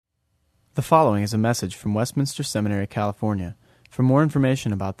The following is a message from Westminster Seminary, California. For more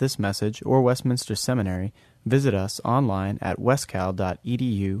information about this message or Westminster Seminary, visit us online at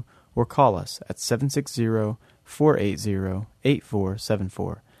westcal.edu or call us at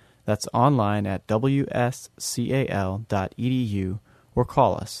 760-480-8474. That's online at wscal.edu or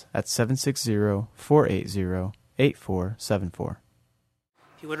call us at 760-480-8474.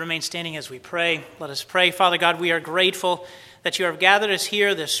 If you would remain standing as we pray, let us pray. Father God, we are grateful that you have gathered us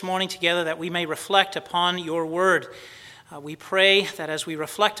here this morning together that we may reflect upon your word. We pray that as we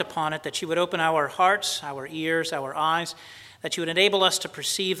reflect upon it, that you would open our hearts, our ears, our eyes, that you would enable us to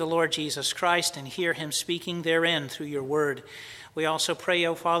perceive the Lord Jesus Christ and hear him speaking therein through your word. We also pray,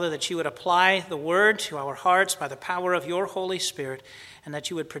 O Father, that you would apply the word to our hearts by the power of your Holy Spirit, and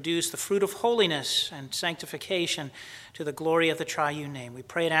that you would produce the fruit of holiness and sanctification to the glory of the triune name. We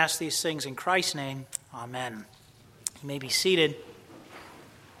pray and ask these things in Christ's name. Amen. You may be seated.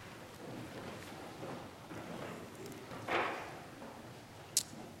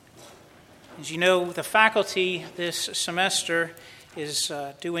 As you know, the faculty this semester is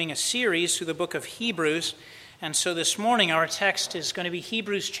doing a series through the book of Hebrews. And so this morning our text is going to be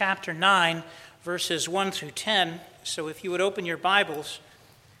Hebrews chapter 9, verses 1 through 10. So if you would open your Bibles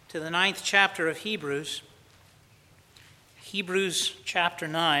to the 9th chapter of Hebrews, Hebrews chapter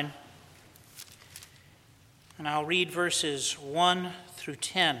 9, and I'll read verses 1 through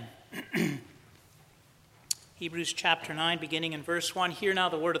 10. Hebrews chapter 9, beginning in verse 1. Hear now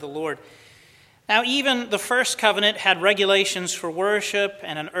the word of the Lord. Now even the first covenant had regulations for worship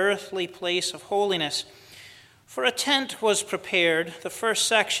and an earthly place of holiness. For a tent was prepared, the first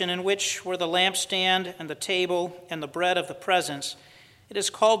section in which were the lampstand and the table and the bread of the presence. It is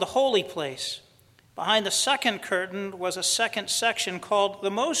called the holy place. Behind the second curtain was a second section called the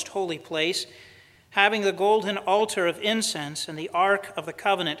most holy place, having the golden altar of incense and the ark of the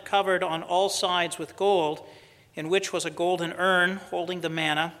covenant covered on all sides with gold, in which was a golden urn holding the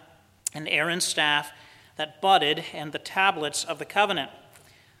manna and Aaron's staff that budded and the tablets of the covenant.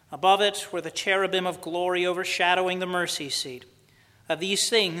 Above it were the cherubim of glory overshadowing the mercy seat. Of these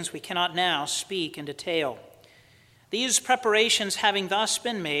things we cannot now speak in detail. These preparations having thus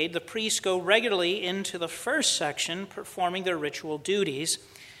been made, the priests go regularly into the first section, performing their ritual duties.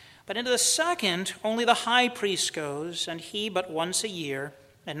 But into the second, only the high priest goes, and he but once a year,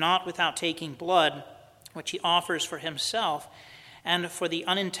 and not without taking blood, which he offers for himself and for the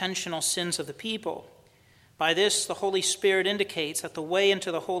unintentional sins of the people. By this, the Holy Spirit indicates that the way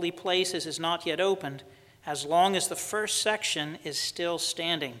into the holy places is not yet opened, as long as the first section is still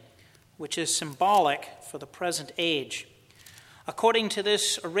standing, which is symbolic for the present age. According to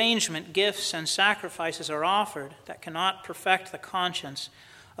this arrangement, gifts and sacrifices are offered that cannot perfect the conscience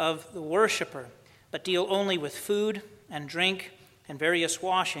of the worshiper, but deal only with food and drink and various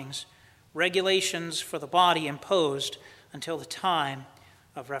washings, regulations for the body imposed until the time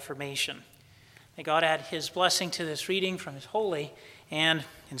of Reformation. May God add his blessing to this reading from his holy and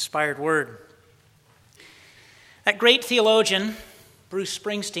inspired word. That great theologian, Bruce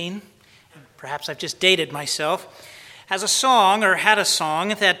Springsteen, and perhaps I've just dated myself, had a song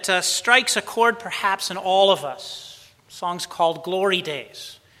that strikes a chord perhaps in all of us. The song's called Glory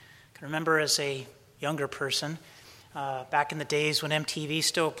Days. I can remember as a younger person, back in the days when MTV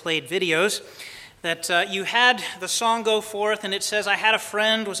still played videos, that you had the song go forth, and it says, I had a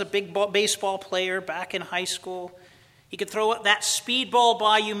friend, was a big baseball player back in high school. He could throw that speedball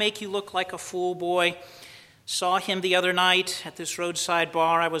by you, make you look like a fool boy. Saw him the other night at this roadside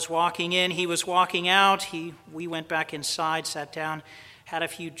bar. I was walking in, he was walking out. We went back inside, sat down, had a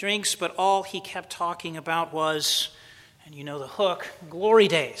few drinks, but all he kept talking about was, and you know the hook, glory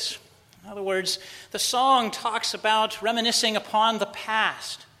days. In other words, the song talks about reminiscing upon the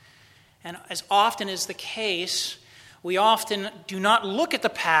past. And as often is the case, we often do not look at the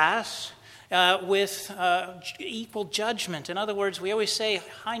past with equal judgment. In other words, we always say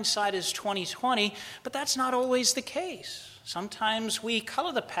hindsight is 20/20, but that's not always the case. Sometimes we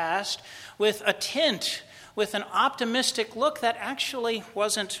color the past with a tint, with an optimistic look that actually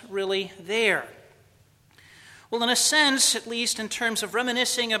wasn't really there. Well, in a sense, at least in terms of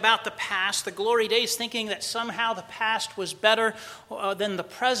reminiscing about the past, the glory days, thinking that somehow the past was better than the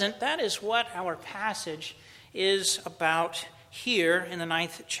present, that is what our passage is about here in the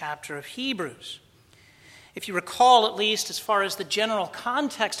 9th chapter of Hebrews. If you recall, at least as far as the general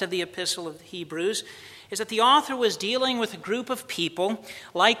context of the epistle of Hebrews, is that the author was dealing with a group of people,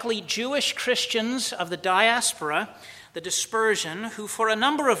 likely Jewish Christians of the diaspora, the dispersion, who for a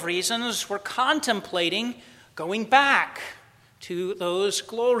number of reasons were contemplating going back to those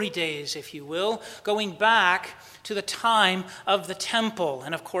glory days, if you will, going back to the time of the temple,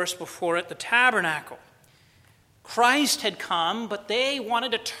 and of course before it, the tabernacle. Christ had come, but they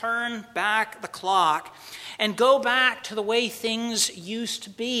wanted to turn back the clock and go back to the way things used to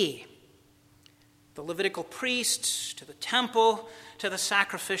be. The Levitical priests, to the temple, to the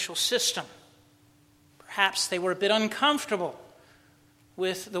sacrificial system. Perhaps they were a bit uncomfortable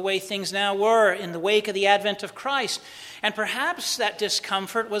with the way things now were in the wake of the advent of Christ. And perhaps that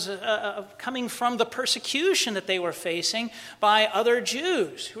discomfort was coming from the persecution that they were facing by other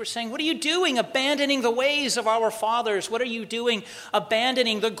Jews who were saying, "What are you doing abandoning the ways of our fathers? What are you doing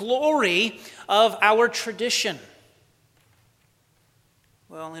abandoning the glory of our tradition?"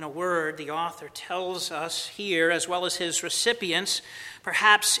 Well, in a word, the author tells us here, as well as his recipients,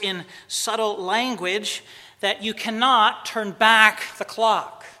 perhaps in subtle language, that you cannot turn back the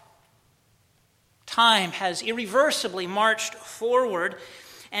clock. Time has irreversibly marched forward,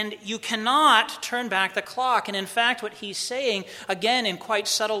 and you cannot turn back the clock. And in fact, what he's saying, again in quite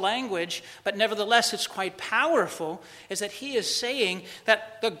subtle language, but nevertheless it's quite powerful, is that he is saying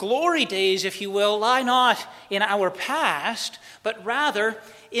that the glory days, if you will, lie not in our past, but rather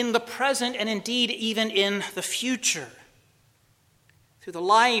in the present and indeed even in the future. Through the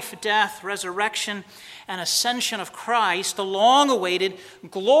life, death, resurrection, and ascension of Christ, the long-awaited,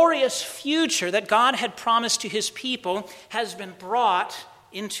 glorious future that God had promised to his people has been brought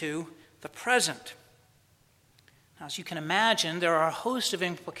into the present. Now, as you can imagine, there are a host of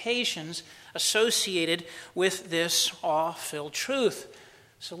implications associated with this awe-filled truth.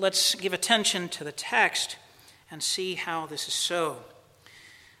 So let's give attention to the text and see how this is so.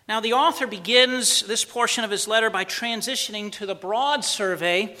 Now, the author begins this portion of his letter by transitioning to the broad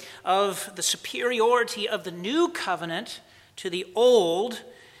survey of the superiority of the new covenant to the old,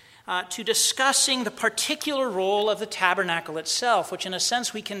 to discussing the particular role of the tabernacle itself, which in a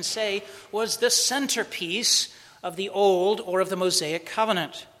sense we can say was the centerpiece of the old or of the Mosaic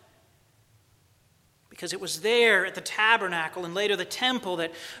covenant. Because it was there at the tabernacle and later the temple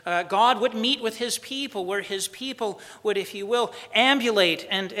that God would meet with his people, where his people would, if you will, ambulate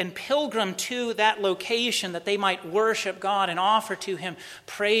and pilgrim to that location that they might worship God and offer to him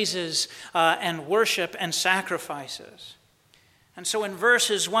praises and worship and sacrifices. And so in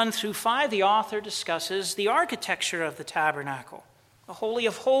verses 1 through 5, the author discusses the architecture of the tabernacle, the Holy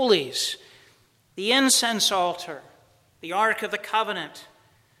of Holies, the incense altar, the Ark of the Covenant,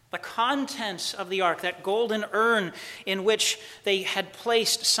 the contents of the ark, that golden urn in which they had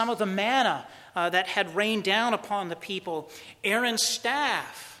placed some of the manna that had rained down upon the people, Aaron's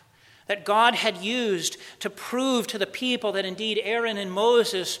staff that God had used to prove to the people that indeed Aaron and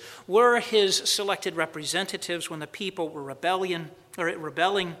Moses were his selected representatives when the people were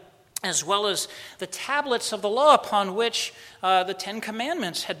rebelling, as well as the tablets of the law upon which the Ten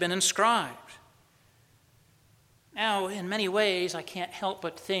Commandments had been inscribed. Now, in many ways, I can't help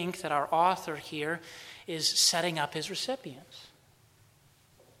but think that our author here is setting up his recipients.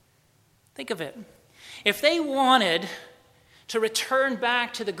 Think of it. If they wanted to return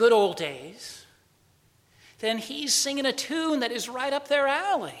back to the good old days, then he's singing a tune that is right up their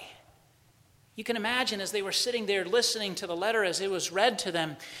alley. You can imagine as they were sitting there listening to the letter as it was read to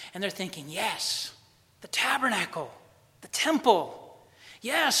them, and they're thinking, yes, the tabernacle, the temple,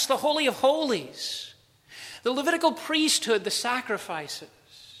 yes, the Holy of Holies, the Levitical priesthood, the sacrifices.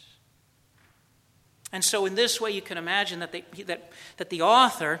 And so in this way you can imagine that the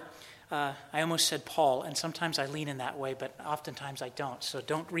author, I almost said Paul, and sometimes I lean in that way, but oftentimes I don't, so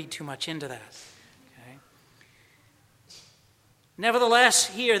don't read too much into that. Okay? Nevertheless,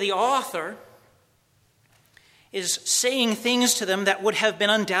 here the author is saying things to them that would have been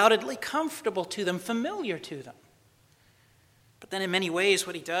undoubtedly comfortable to them, familiar to them. But then in many ways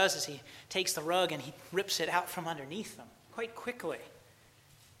what he does is he takes the rug and he rips it out from underneath them quite quickly.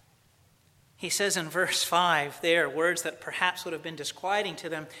 He says in verse 5 there, words that perhaps would have been disquieting to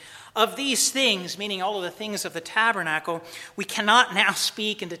them, "Of these things," meaning all of the things of the tabernacle, "we cannot now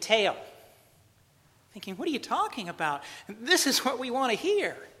speak in detail." Thinking, what are you talking about? This is what we want to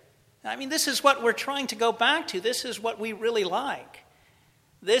hear. I mean, this is what we're trying to go back to. This is what we really like.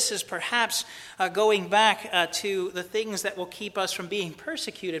 This is perhaps going back to the things that will keep us from being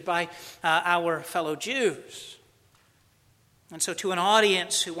persecuted by our fellow Jews. And so to an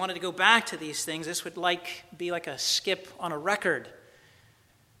audience who wanted to go back to these things, this would be like a skip on a record.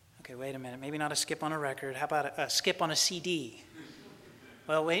 Okay, wait a minute. Maybe not a skip on a record. How about a skip on a CD?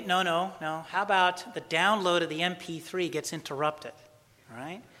 Well, wait, no. How about the download of the MP3 gets interrupted? All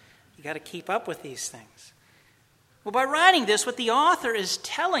right? You got to keep up with these things. Well, by writing this, what the author is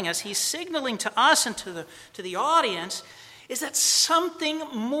telling us, he's signaling to us and to the audience, is that something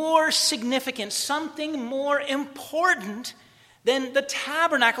more significant, something more important than the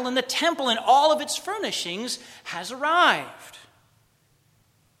tabernacle and the temple and all of its furnishings has arrived.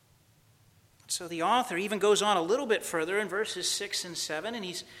 So the author even goes on a little bit further in verses 6 and 7, and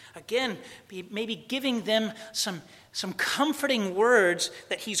he's, again, maybe giving them some comforting words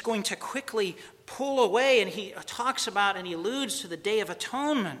that he's going to quickly pull away, and he talks about and he alludes to the Day of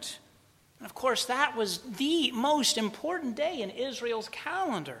Atonement. And of course, that was the most important day in Israel's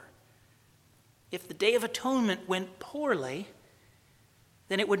calendar. If the Day of Atonement went poorly,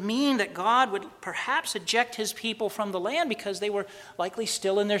 then it would mean that God would perhaps eject his people from the land because they were likely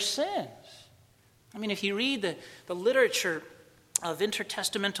still in their sins. I mean, if you read the literature of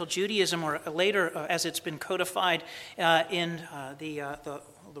intertestamental Judaism, or later as it's been codified in the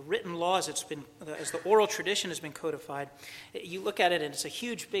written laws, as the oral tradition has been codified, you look at it and it's a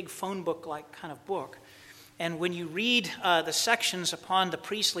huge, big phone book-like kind of book. And when you read the sections upon the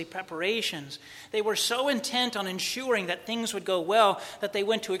priestly preparations, they were so intent on ensuring that things would go well that they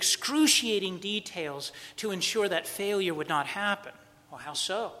went to excruciating details to ensure that failure would not happen. Well, how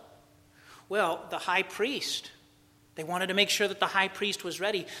so? Well, the high priest, they wanted to make sure that the high priest was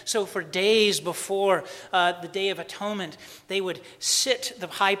ready. So for days before the Day of Atonement, they would sit the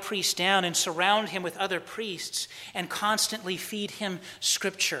high priest down and surround him with other priests and constantly feed him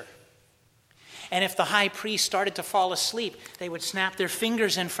scripture. And if the high priest started to fall asleep, they would snap their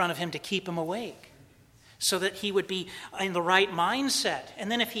fingers in front of him to keep him awake so that he would be in the right mindset.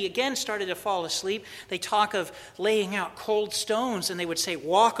 And then if he again started to fall asleep, they talk of laying out cold stones, and they would say,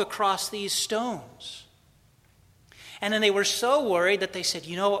 walk across these stones. And then they were so worried that they said,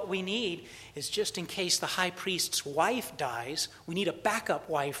 you know what we need is, just in case the high priest's wife dies, we need a backup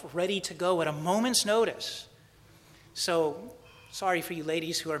wife ready to go at a moment's notice. So, sorry for you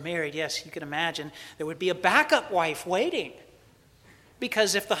ladies who are married, yes, you can imagine, there would be a backup wife waiting.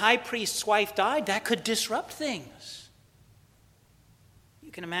 Because if the high priest's wife died, that could disrupt things. You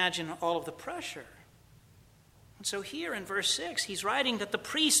can imagine all of the pressure. And so here in verse 6, he's writing that the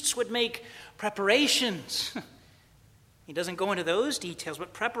priests would make preparations. He doesn't go into those details,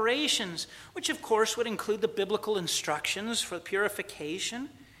 but preparations, which of course would include the biblical instructions for purification,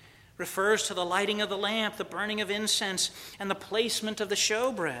 refers to the lighting of the lamp, the burning of incense, and the placement of the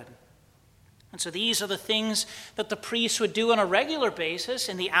showbread. And so these are the things that the priests would do on a regular basis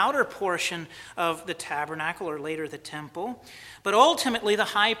in the outer portion of the tabernacle, or later the temple. But ultimately the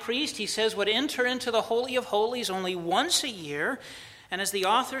high priest, he says, would enter into the Holy of Holies only once a year, and as the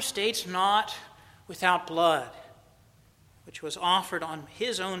author states, not without blood, which was offered on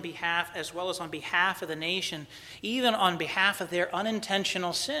his own behalf as well as on behalf of the nation, even on behalf of their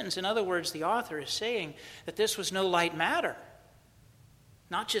unintentional sins. In other words, the author is saying that this was no light matter.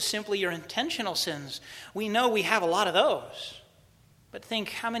 Not just simply your intentional sins. We know we have a lot of those. But think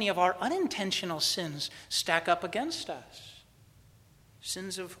how many of our unintentional sins stack up against us.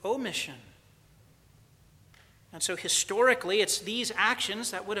 Sins of omission. And so historically, it's these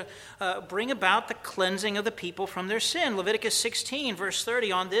actions that would bring about the cleansing of the people from their sin. Leviticus 16, verse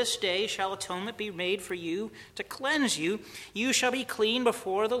 30, on this day shall atonement be made for you to cleanse you. You shall be clean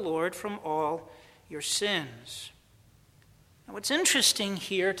before the Lord from all your sins. Now, what's interesting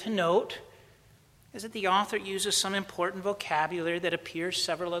here to note is that the author uses some important vocabulary that appears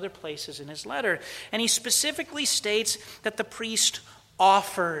several other places in his letter. And he specifically states that the priest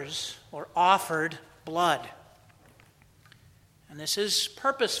offers or offered blood. And this is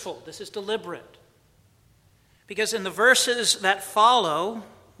purposeful, this is deliberate. Because in the verses that follow,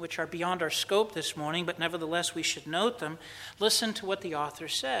 which are beyond our scope this morning, but nevertheless we should note them, listen to what the author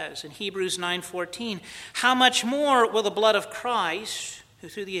says. In Hebrews 9:14, how much more will the blood of Christ, who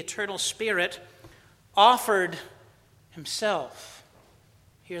through the eternal Spirit offered himself.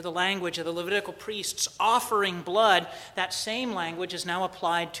 Here the language of the Levitical priests offering blood, that same language is now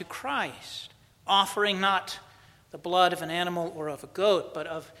applied to Christ, offering not the blood of an animal or of a goat, but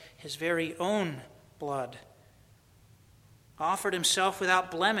of his very own blood. Offered himself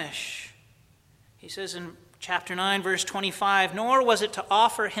without blemish. He says in chapter 9, verse 25, nor was it to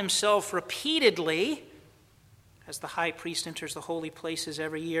offer himself repeatedly, as the high priest enters the holy places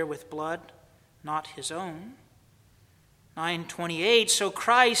every year with blood, not his own. 9:28, so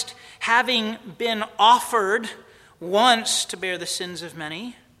Christ, having been offered once to bear the sins of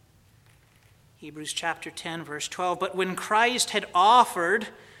many. Hebrews chapter 10, verse 12, but when Christ had offered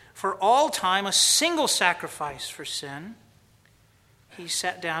for all time a single sacrifice for sin, he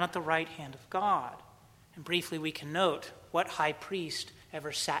sat down at the right hand of God. And briefly we can note, what high priest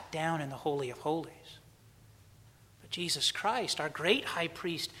ever sat down in the Holy of Holies? But Jesus Christ, our great high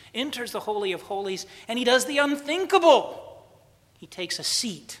priest, enters the Holy of Holies and he does the unthinkable. he takes a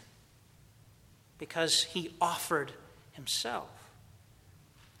seat because he offered himself.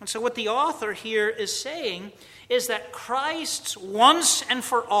 And so what the author here is saying is that Christ's once and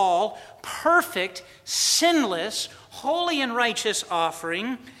for all perfect, sinless, holy and righteous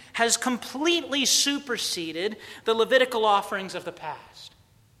offering has completely superseded the Levitical offerings of the past.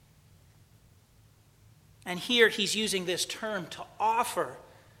 And here he's using this term to offer,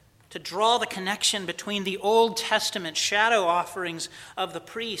 to draw the connection between the Old Testament shadow offerings of the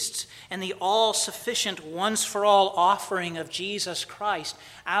priests and the all-sufficient, once-for-all offering of Jesus Christ,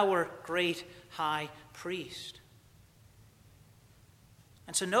 our great high priest.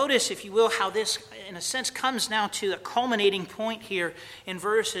 And so notice, if you will, how this, in a sense, comes now to a culminating point here in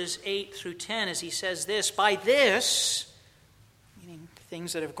verses 8 through 10 as he says this, by this, meaning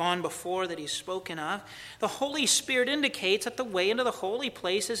things that have gone before that he's spoken of, the Holy Spirit indicates that the way into the holy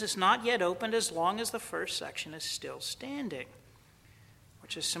places is not yet opened as long as the first section is still standing,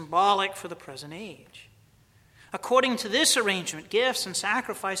 which is symbolic for the present age. According to this arrangement, gifts and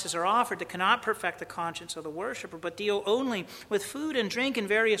sacrifices are offered that cannot perfect the conscience of the worshiper, but deal only with food and drink and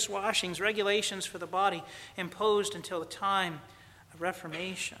various washings, regulations for the body imposed until the time of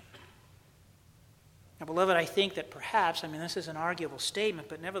Reformation. Now, beloved, I think that perhaps, this is an arguable statement,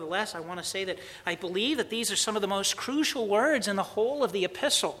 but nevertheless, I want to say that I believe that these are some of the most crucial words in the whole of the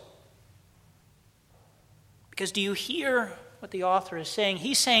epistle. Because do you hear what the author is saying?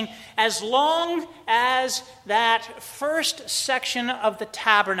 He's saying, as long as that first section of the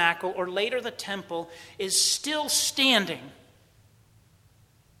tabernacle, or later the temple, is still standing, and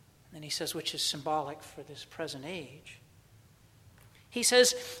then he says, which is symbolic for this present age, he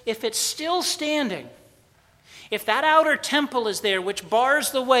says, if it's still standing, if that outer temple is there, which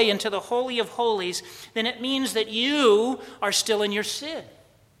bars the way into the Holy of Holies, then it means that you are still in your sin.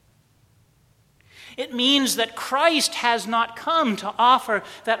 It means that Christ has not come to offer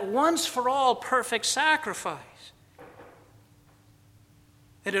that once-for-all perfect sacrifice.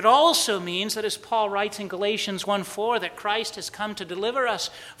 And it also means that, as Paul writes in Galatians 1:4, that Christ has come to deliver us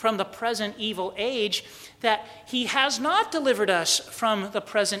from the present evil age, that he has not delivered us from the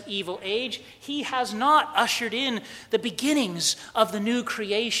present evil age. He has not ushered in the beginnings of the new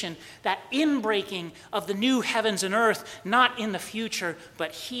creation, that inbreaking of the new heavens and earth, not in the future,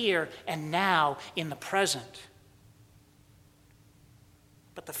 but here and now in the present.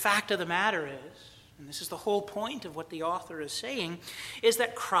 But the fact of the matter is, and this is the whole point of what the author is saying, is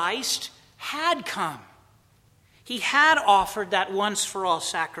that Christ had come. He had offered that once-for-all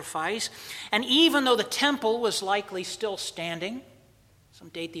sacrifice, and even though the temple was likely still standing, some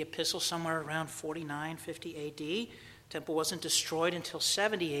date the epistle somewhere around 49, 50 A.D., temple wasn't destroyed until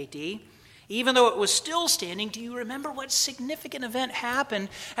 70 A.D., even though it was still standing, do you remember what significant event happened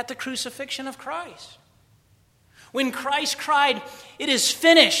at the crucifixion of Christ? When Christ cried, "It is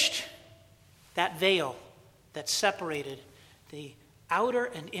finished," that veil that separated the outer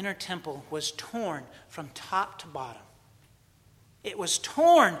and inner temple was torn from top to bottom. It was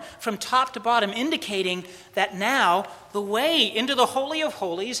torn from top to bottom, indicating that now the way into the Holy of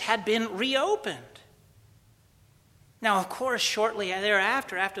Holies had been reopened. Now, of course, shortly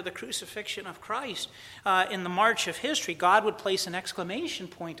thereafter, after the crucifixion of Christ, in the march of history, God would place an exclamation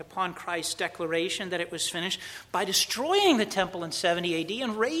point upon Christ's declaration that it was finished by destroying the temple in 70 A.D.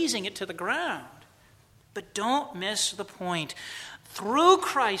 and razing it to the ground. But don't miss the point. Through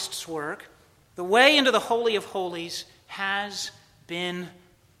Christ's work, the way into the Holy of Holies has been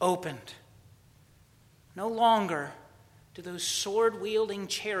opened. No longer do those sword-wielding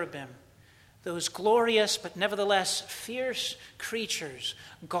cherubim, those glorious but nevertheless fierce creatures,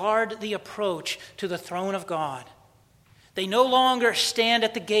 guard the approach to the throne of God. They no longer stand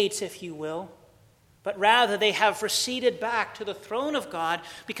at the gates, if you will, but rather they have receded back to the throne of God,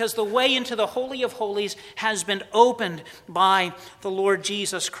 because the way into the Holy of Holies has been opened by the Lord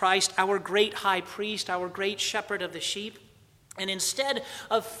Jesus Christ, our great high priest, our great shepherd of the sheep. And instead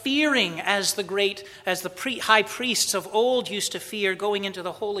of fearing as the high priests of old used to fear going into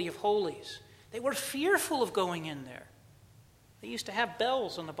the Holy of Holies, they were fearful of going in there. They used to have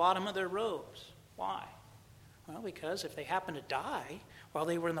bells on the bottom of their robes. Why? Well, because if they happened to die while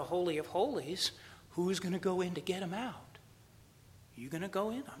they were in the Holy of Holies, who's going to go in to get them out? You going to go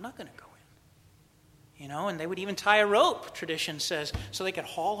in? I'm not going to go in. And they would even tie a rope, tradition says, so they could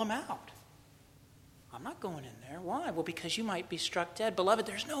haul them out. I'm not going in there. Why? Well, because you might be struck dead. Beloved,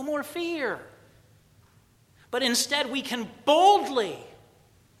 there's no more fear. But instead, we can boldly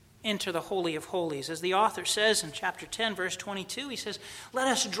enter the Holy of Holies. As the author says in chapter 10, verse 22, he says, "Let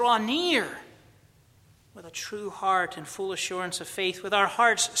us draw near with a true heart and full assurance of faith, with our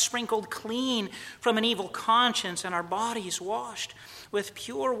hearts sprinkled clean from an evil conscience and our bodies washed with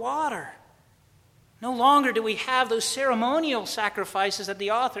pure water. No longer do we have those ceremonial sacrifices that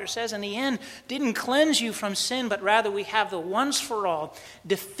the author says in the end didn't cleanse you from sin, but rather we have the once-for-all,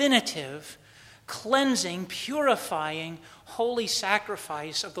 definitive, cleansing, purifying, holy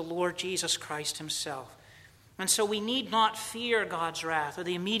sacrifice of the Lord Jesus Christ himself. And so we need not fear God's wrath or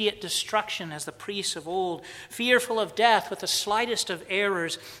the immediate destruction as the priests of old, fearful of death with the slightest of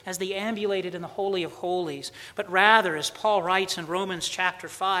errors as they ambulated in the Holy of Holies. But rather, as Paul writes in Romans chapter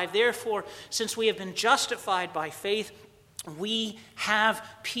 5, therefore, since we have been justified by faith, we have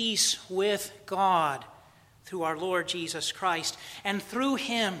peace with God through our Lord Jesus Christ. And through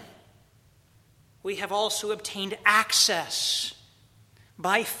him, we have also obtained access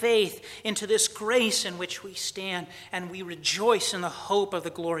by faith into this grace in which we stand, and we rejoice in the hope of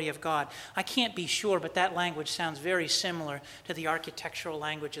the glory of God. I can't be sure, but that language sounds very similar to the architectural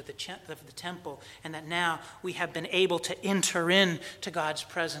language of the temple, and that now we have been able to enter into God's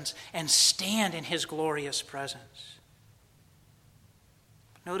presence and stand in his glorious presence.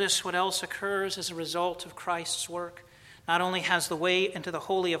 Notice what else occurs as a result of Christ's work. Not only has the way into the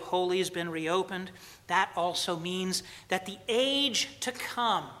Holy of Holies been reopened, that also means that the age to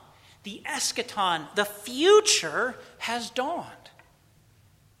come, the eschaton, the future, has dawned.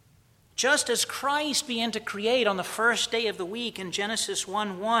 Just as Christ began to create on the first day of the week in Genesis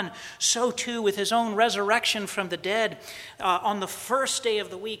 1:1, so too with his own resurrection from the dead, on the first day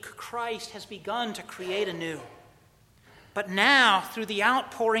of the week, Christ has begun to create anew. But now, through the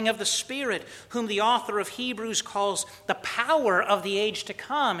outpouring of the Spirit, whom the author of Hebrews calls the power of the age to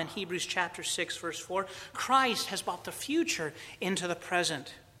come, in Hebrews chapter 6, verse 4, Christ has brought the future into the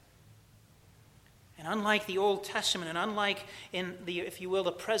present. And unlike the Old Testament, and unlike in the, if you will,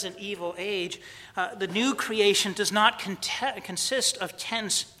 the present evil age, the new creation does not consist of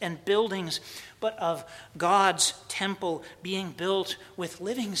tents and buildings, but of God's temple being built with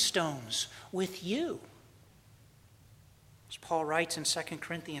living stones, with you. As Paul writes in 2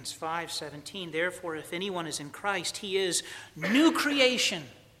 Corinthians 5:17, therefore, if anyone is in Christ, he is new creation.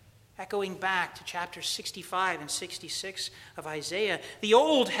 Echoing back to chapters 65 and 66 of Isaiah, the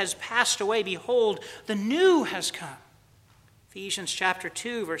old has passed away. Behold, the new has come. Ephesians chapter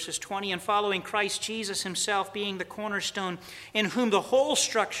 2, verses 20 and following, Christ Jesus himself being the cornerstone, in whom the whole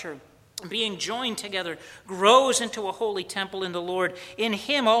structure, being joined together, grows into a holy temple in the Lord. In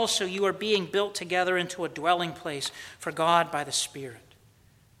him also you are being built together into a dwelling place for God by the Spirit.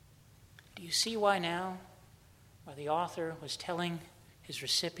 Do you see why now? Why the author was telling his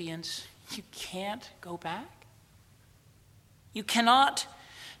recipients, you can't go back? You cannot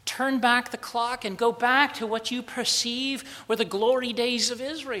turn back the clock and go back to what you perceive were the glory days of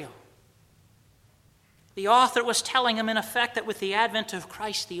Israel. The author was telling them, in effect, that with the advent of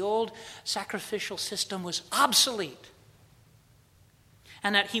Christ, the old sacrificial system was obsolete.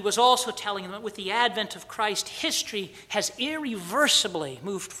 And that he was also telling them that with the advent of Christ, history has irreversibly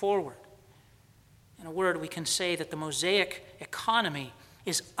moved forward. In a word, we can say that the Mosaic economy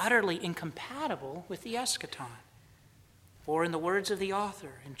is utterly incompatible with the eschaton. Or in the words of the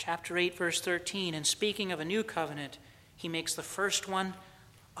author, in chapter 8, verse 13, in speaking of a new covenant, he makes the first one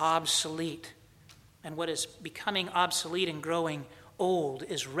obsolete. And what is becoming obsolete and growing old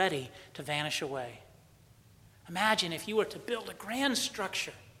is ready to vanish away. Imagine if you were to build a grand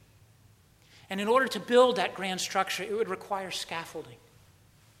structure. And in order to build that grand structure, it would require scaffolding.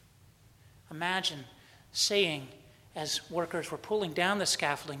 Imagine saying, as workers were pulling down the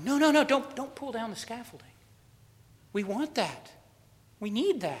scaffolding, no, don't pull down the scaffolding. We want that. We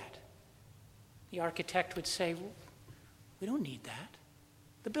need that. The architect would say, well, we don't need that.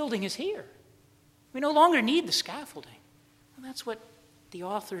 The building is here. We no longer need the scaffolding. Well, that's what the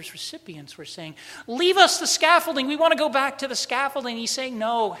author's recipients were saying. Leave us the scaffolding. We want to go back to the scaffolding. He's saying,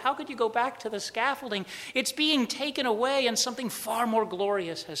 no, how could you go back to the scaffolding? It's being taken away and something far more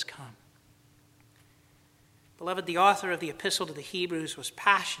glorious has come. Beloved, the author of the Epistle to the Hebrews was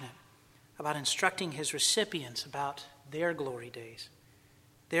passionate about instructing his recipients about their glory days.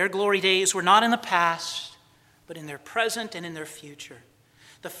 Their glory days were not in the past, but in their present and in their future.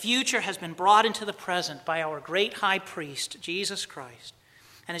 The future has been brought into the present by our great high priest, Jesus Christ.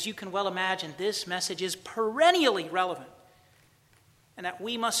 And as you can well imagine, this message is perennially relevant. And that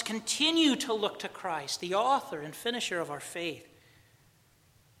we must continue to look to Christ, the author and finisher of our faith.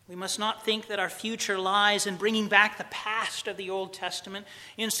 We must not think that our future lies in bringing back the past of the Old Testament,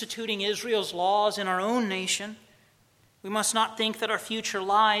 instituting Israel's laws in our own nation. We must not think that our future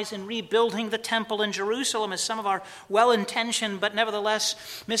lies in rebuilding the temple in Jerusalem, as some of our well-intentioned but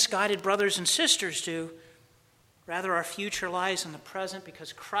nevertheless misguided brothers and sisters do. Rather, our future lies in the present,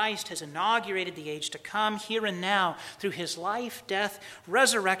 because Christ has inaugurated the age to come here and now through his life, death,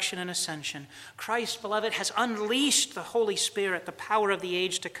 resurrection, and ascension. Christ, beloved, has unleashed the Holy Spirit, the power of the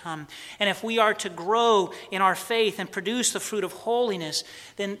age to come. And if we are to grow in our faith and produce the fruit of holiness,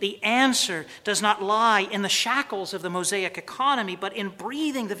 then the answer does not lie in the shackles of the Mosaic economy, but in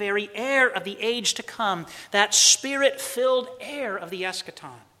breathing the very air of the age to come, that Spirit-filled air of the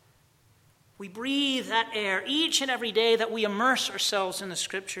eschaton. We breathe that air each and every day that we immerse ourselves in the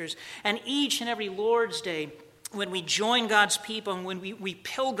Scriptures, and each and every Lord's Day when we join God's people and when we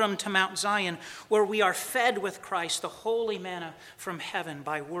pilgrim to Mount Zion, where we are fed with Christ, the holy manna from heaven,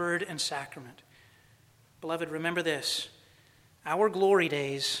 by word and sacrament. Beloved, remember this: our glory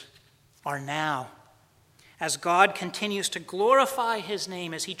days are now, as God continues to glorify his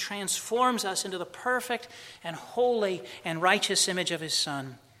name, as he transforms us into the perfect and holy and righteous image of his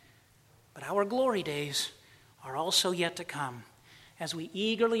Son. But our glory days are also yet to come, as we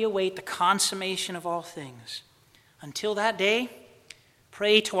eagerly await the consummation of all things. Until that day,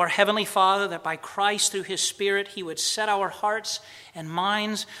 pray to our Heavenly Father that by Christ, through his Spirit, he would set our hearts and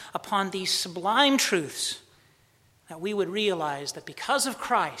minds upon these sublime truths, that we would realize that because of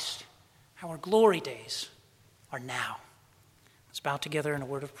Christ, our glory days are now. Let's bow together in a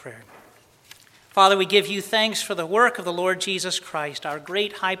word of prayer. Father, we give you thanks for the work of the Lord Jesus Christ, our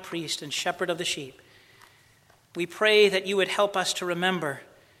great high priest and shepherd of the sheep. We pray that you would help us to remember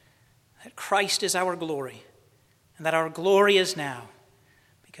that Christ is our glory, and that our glory is now,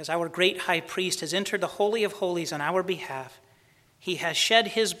 because our great high priest has entered the Holy of Holies on our behalf. He has shed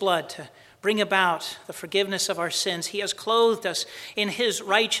his blood to bring about the forgiveness of our sins. He has clothed us in his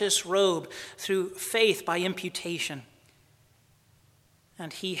righteous robe through faith by imputation.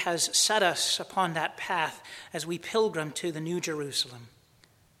 And he has set us upon that path as we pilgrim to the New Jerusalem.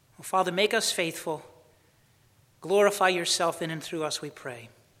 Oh, Father, make us faithful. Glorify yourself in and through us, we pray.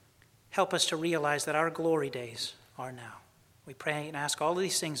 Help us to realize that our glory days are now. We pray and ask all of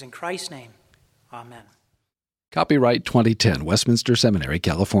these things in Christ's name. Amen. Copyright 2010, Westminster Seminary,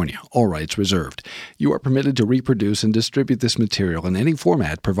 California. All rights reserved. You are permitted to reproduce and distribute this material in any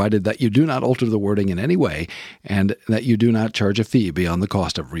format, provided that you do not alter the wording in any way and that you do not charge a fee beyond the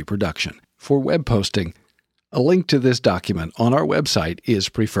cost of reproduction. For web posting, a link to this document on our website is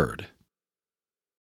preferred.